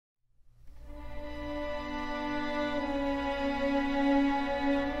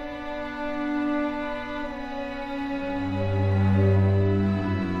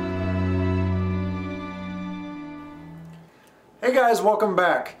Hey guys, welcome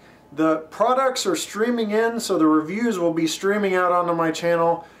back. The products are streaming in, so the reviews will be streaming out onto my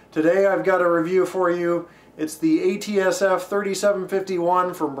channel. Today I've got a review for you. It's the ATSF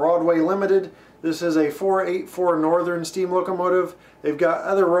 3751 from Broadway Limited. This is a 484 Northern steam locomotive. They've got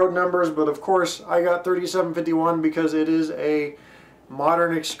other road numbers, but of course I got 3751 because it is a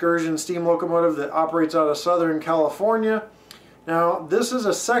modern excursion steam locomotive that operates out of Southern California. Now this is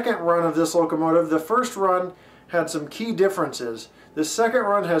a second run of this locomotive. The first run had some key differences. The second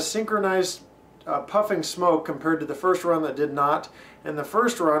run has synchronized puffing smoke compared to the first run that did not, and the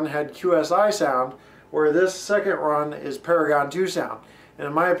first run had QSI sound, where this second run is Paragon 2 sound. And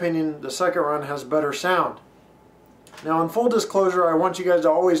in my opinion, the second run has better sound. Now in full disclosure, I want you guys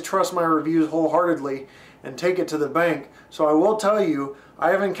to always trust my reviews wholeheartedly and take it to the bank. So I will tell you,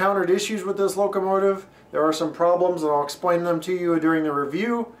 I have encountered issues with this locomotive. There are some problems and I'll explain them to you during the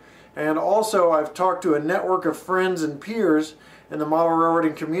review. And also I've talked to a network of friends and peers in the model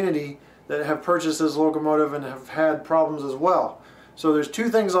railroading community that have purchased this locomotive and have had problems as well. So there's two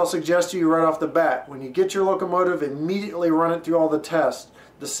things I'll suggest to you right off the bat. When you get your locomotive, immediately run it through all the tests.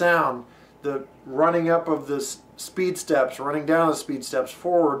 The sound, the running up of the speed steps, running down the speed steps,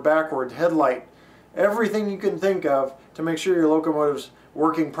 forward, backward, headlight, everything you can think of to make sure your locomotive's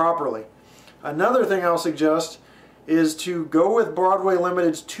working properly. Another thing I'll suggest is to go with Broadway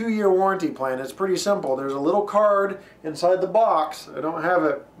Limited's 2-year warranty plan. It's pretty simple. There's a little card inside the box. I don't have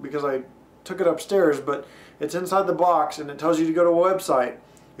it because I took it upstairs, but it's inside the box and it tells you to go to a website.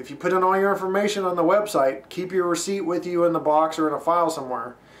 If you put in all your information on the website, keep your receipt with you in the box or in a file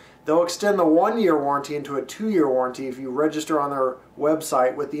somewhere. They'll extend the 1-year warranty into a 2-year warranty if you register on their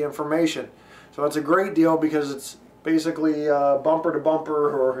website with the information. So it's a great deal because it's basically bumper to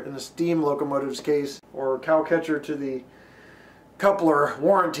bumper, or in the steam locomotive's case, or cow catcher to the coupler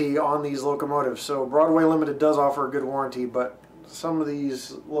warranty on these locomotives. So Broadway Limited does offer a good warranty, but some of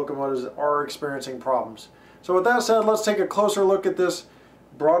these locomotives are experiencing problems. So with that said, let's take a closer look at this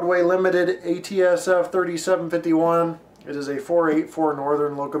Broadway Limited ATSF 3751. It is a 484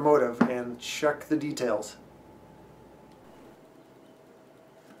 Northern locomotive, and check the details.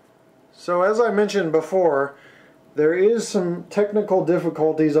 So as I mentioned before, there is some technical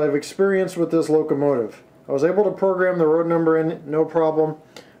difficulties I've experienced with this locomotive. I was able to program the road number in, no problem,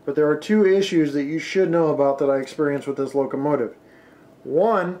 but there are two issues that you should know about that I experienced with this locomotive.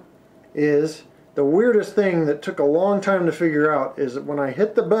 One is, the weirdest thing that took a long time to figure out is that when I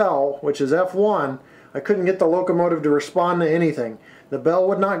hit the bell, which is F1, I couldn't get the locomotive to respond to anything. The bell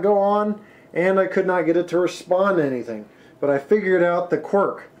would not go on, and I could not get it to respond to anything. But I figured out the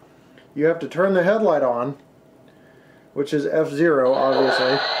quirk. You have to turn the headlight on, which is F0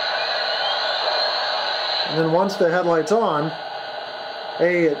 obviously, and then once the headlight's on,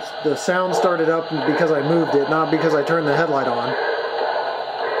 the sound started up because I moved it, not because I turned the headlight on.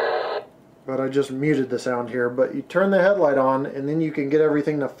 But I just muted the sound here. But you turn the headlight on and then you can get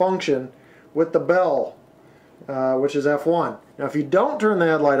everything to function with the bell, which is F1. Now if you don't turn the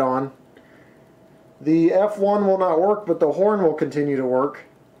headlight on, the F1 will not work, but the horn will continue to work,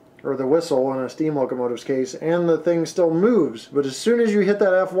 or the whistle in a steam locomotive's case, and the thing still moves. But as soon as you hit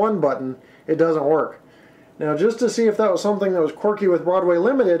that F1 button, it doesn't work. Now just to see if that was something that was quirky with Broadway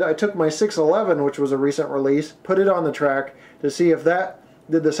Limited, I took my 611, which was a recent release, put it on the track to see if that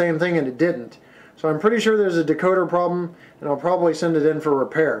did the same thing, and it didn't. So I'm pretty sure there's a decoder problem, and I'll probably send it in for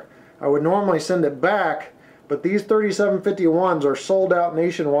repair. I would normally send it back, but these 3751s are sold out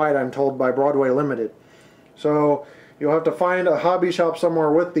nationwide, I'm told, by Broadway Limited. So you'll have to find a hobby shop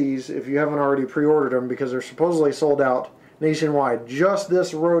somewhere with these if you haven't already pre-ordered them, because they're supposedly sold out nationwide. Just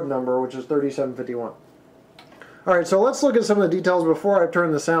this road number, which is 3751. Alright, so let's look at some of the details before I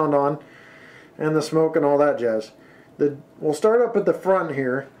turn the sound on and the smoke and all that jazz. We'll start up at the front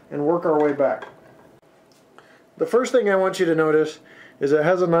here and work our way back. The first thing I want you to notice is it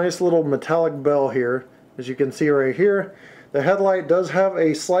has a nice little metallic bell here, as you can see right here. The headlight does have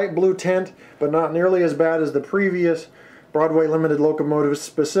a slight blue tint, but not nearly as bad as the previous Broadway Limited locomotives,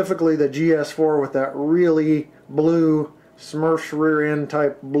 specifically the GS4 with that really blue Smurfs rear end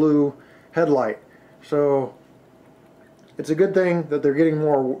type blue headlight. So it's a good thing that they're getting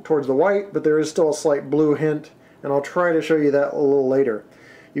more towards the white, but there is still a slight blue hint, and I'll try to show you that a little later.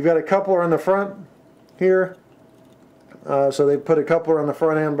 You've got a coupler on the front here. So they put a coupler on the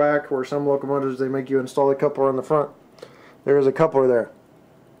front and back, where some locomotives they make you install a coupler on the front. There is a coupler there.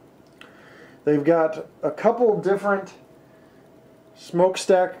 They've got a couple different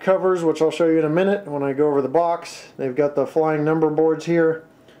smokestack covers, which I'll show you in a minute when I go over the box. They've got the flying number boards here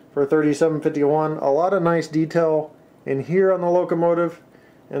for 3751. A lot of nice detail in here on the locomotive,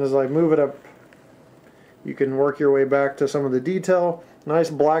 and as I move it up you can work your way back to some of the detail. Nice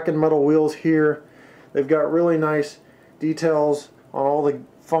black and metal wheels here. They've got really nice details on all the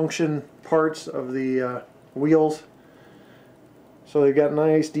function parts of the wheels. So they've got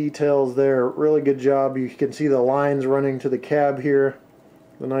nice details there. Really good job. You can see the lines running to the cab here.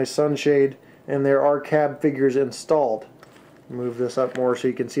 The nice sunshade. And there are cab figures installed. Move this up more so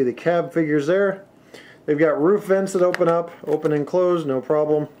you can see the cab figures there. They've got roof vents that open up, open and close, no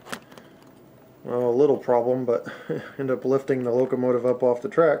problem. Well, a little problem, but end up lifting the locomotive up off the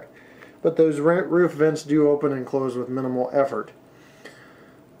track. But those roof vents do open and close with minimal effort.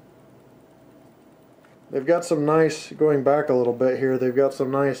 They've got some nice, going back a little bit here, they've got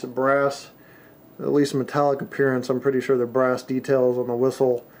some nice brass, at least metallic appearance. I'm pretty sure they're brass details on the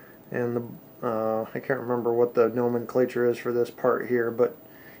whistle, and the I can't remember what the nomenclature is for this part here, but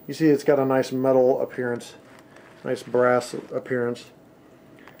you see it's got a nice metal appearance, nice brass appearance.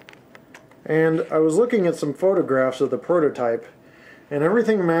 And I was looking at some photographs of the prototype, and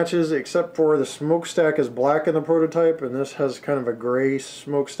everything matches except for the smokestack is black in the prototype, and this has kind of a gray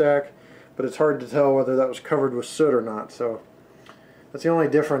smokestack, but it's hard to tell whether that was covered with soot or not, so that's the only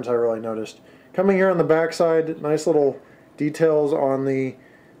difference I really noticed. Coming here on the back side, nice little details on the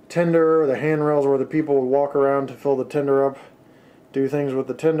tender, the handrails where the people would walk around to fill the tender up, do things with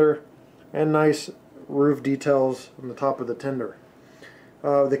the tender, and nice roof details on the top of the tender.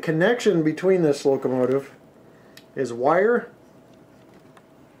 The connection between this locomotive is wire,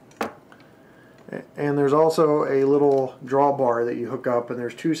 and there's also a little drawbar that you hook up, and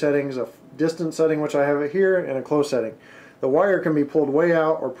there's two settings, a distance setting, which I have it here, and a close setting. The wire can be pulled way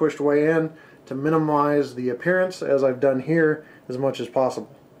out or pushed way in to minimize the appearance, as I've done here, as much as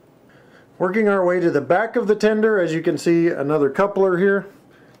possible. Working our way to the back of the tender, as you can see, another coupler here.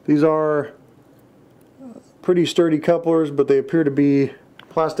 These are pretty sturdy couplers, but they appear to be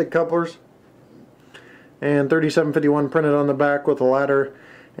plastic couplers. And 3751 printed on the back with a ladder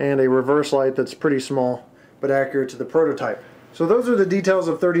and a reverse light that's pretty small but accurate to the prototype. So those are the details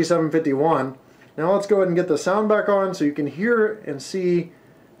of 3751. Now let's go ahead and get the sound back on so you can hear and see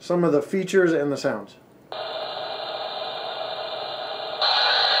some of the features and the sounds.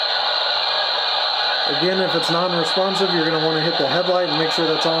 Again, if it's non-responsive, you're going to want to hit the headlight and make sure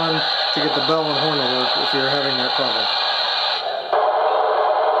that's on to get the bell and horn to work if you're having that problem.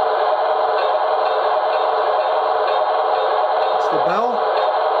 It's the bell.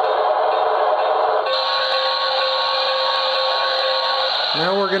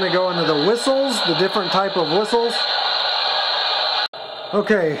 Now we're going to go into the whistles, the different type of whistles.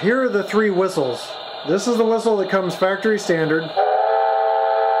 Okay, here are the three whistles. This is the whistle that comes factory standard.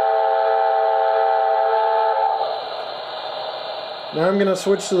 Now I'm going to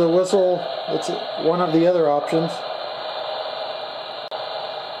switch to the whistle that's one of the other options.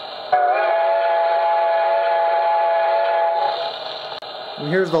 And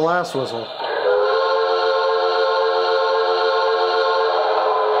here's the last whistle.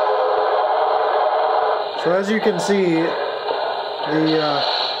 So as you can see, the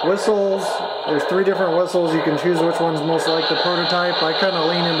whistles, there's three different whistles. You can choose which one's most like the prototype. I kind of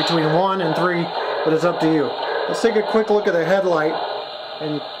lean in between 1 and 3, but it's up to you. Let's take a quick look at the headlight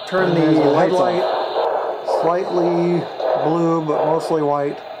and turn the headlight slightly blue but mostly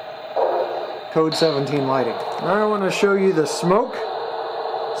white. Code 17 lighting. Now I want to show you the smoke.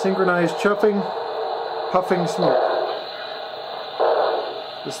 Synchronized puffing smoke.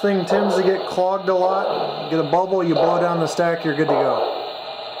 This thing tends to get clogged a lot. You get a bubble, you blow down the stack, you're good to go.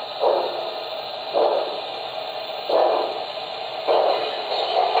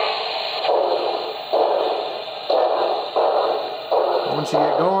 Once you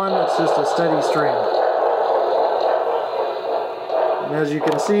get going, it's just a steady stream. And as you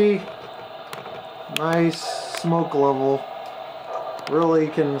can see, nice smoke level. Really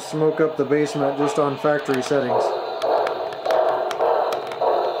can smoke up the basement just on factory settings.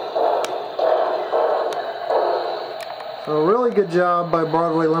 So really good job by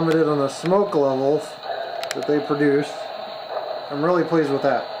Broadway Limited on the smoke levels that they produce. I'm really pleased with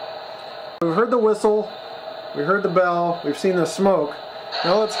that. We've heard the whistle, we heard the bell, we've seen the smoke.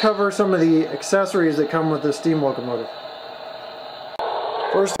 Now let's cover some of the accessories that come with this steam locomotive.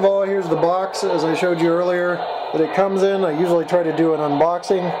 First of all, here's the box as I showed you earlier that it comes in. I usually try to do an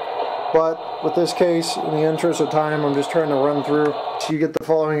unboxing, but with this case, in the interest of time, I'm just trying to run through. So you get the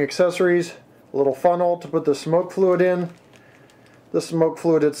following accessories: a little funnel to put the smoke fluid in, the smoke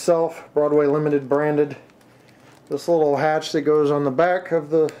fluid itself, Broadway Limited branded, this little hatch that goes on the back of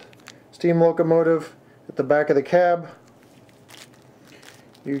the steam locomotive at the back of the cab.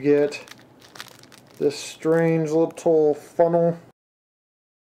 You get this strange little funnel,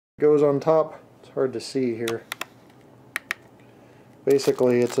 goes on top to hard to see here.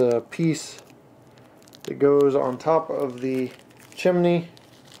 Basically, it's a piece that goes on top of the chimney,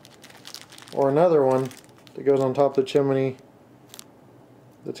 or another one that goes on top of the chimney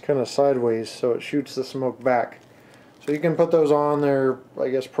that's kind of sideways, so it shoots the smoke back. So you can put those on there, I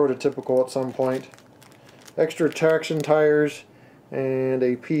guess prototypical at some point. Extra traction tires and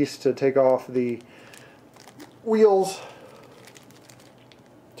a piece to take off the wheels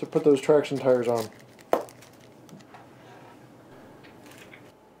to put those traction tires on.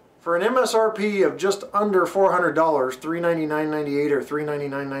 For an MSRP of just under $400, $399.98 or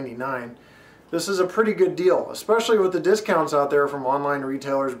 $399.99, this is a pretty good deal, especially with the discounts out there from online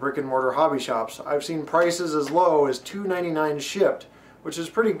retailers, brick and mortar hobby shops. I've seen prices as low as $299 shipped, which is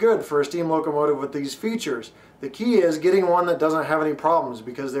pretty good for a steam locomotive with these features. The key is getting one that doesn't have any problems,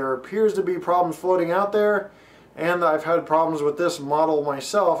 because there appears to be problems floating out there, and I've had problems with this model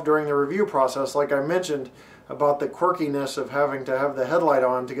myself during the review process, like I mentioned about the quirkiness of having to have the headlight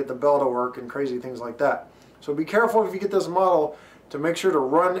on to get the bell to work and crazy things like that. So be careful if you get this model to make sure to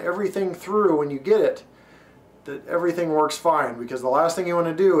run everything through when you get it, that everything works fine, because the last thing you want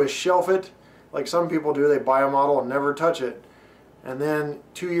to do is shelf it like some people do. They buy a model and never touch it, and then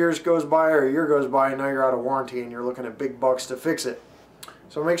 2 years goes by or a year goes by and now you're out of warranty and you're looking at big bucks to fix it.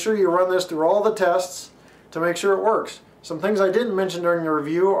 So make sure you run this through all the tests to make sure it works. Some things I didn't mention during the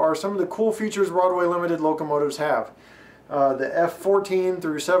review are some of the cool features Broadway Limited locomotives have. The F14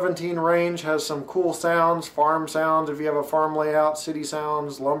 through 17 range has some cool sounds, farm sounds if you have a farm layout, city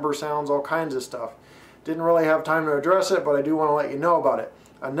sounds, lumber sounds, all kinds of stuff. Didn't really have time to address it, but I do want to let you know about it.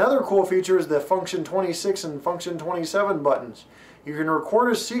 Another cool feature is the Function 26 and Function 27 buttons. You can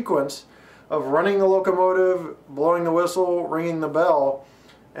record a sequence of running the locomotive, blowing the whistle, ringing the bell,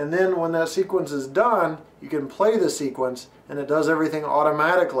 and then when that sequence is done, you can play the sequence and it does everything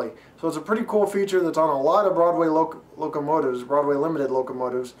automatically. So it's a pretty cool feature that's on a lot of Broadway locomotives, Broadway Limited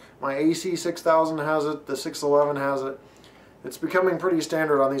locomotives. My AC 6000 has it, the 611 has it. It's becoming pretty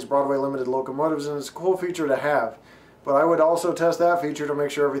standard on these Broadway Limited locomotives, and it's a cool feature to have. But I would also test that feature to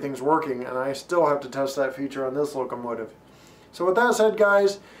make sure everything's working, and I still have to test that feature on this locomotive. So with that said,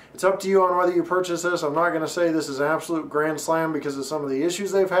 guys, it's up to you on whether you purchase this. I'm not going to say this is an absolute grand slam because of some of the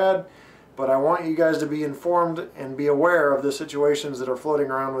issues they've had, but I want you guys to be informed and be aware of the situations that are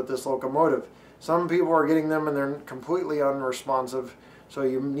floating around with this locomotive. Some people are getting them and they're completely unresponsive, so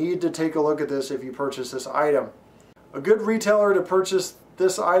you need to take a look at this if you purchase this item. A good retailer to purchase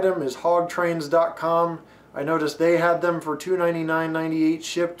this item is hogtrains.com. I noticed they had them for $299.98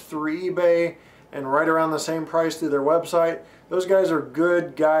 shipped through eBay and right around the same price through their website. Those guys are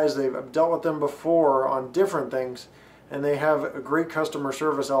good guys. I've dealt with them before on different things, and they have a great customer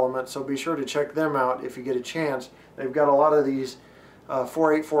service element, so be sure to check them out if you get a chance. They've got a lot of these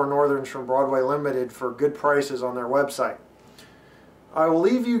 484 Northerns from Broadway Limited for good prices on their website. I will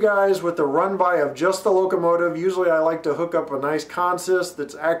leave you guys with the run-by of just the locomotive. Usually I like to hook up a nice consist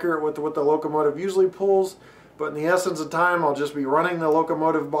that's accurate with what the locomotive usually pulls, but in the essence of time I'll just be running the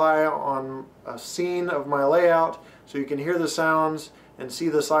locomotive by on a scene of my layout so you can hear the sounds and see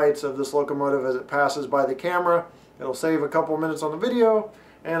the sights of this locomotive as it passes by the camera. It'll save a couple minutes on the video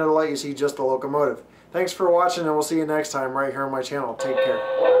and it'll let you see just the locomotive. Thanks for watching, and we'll see you next time right here on my channel. Take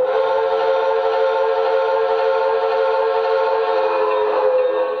care.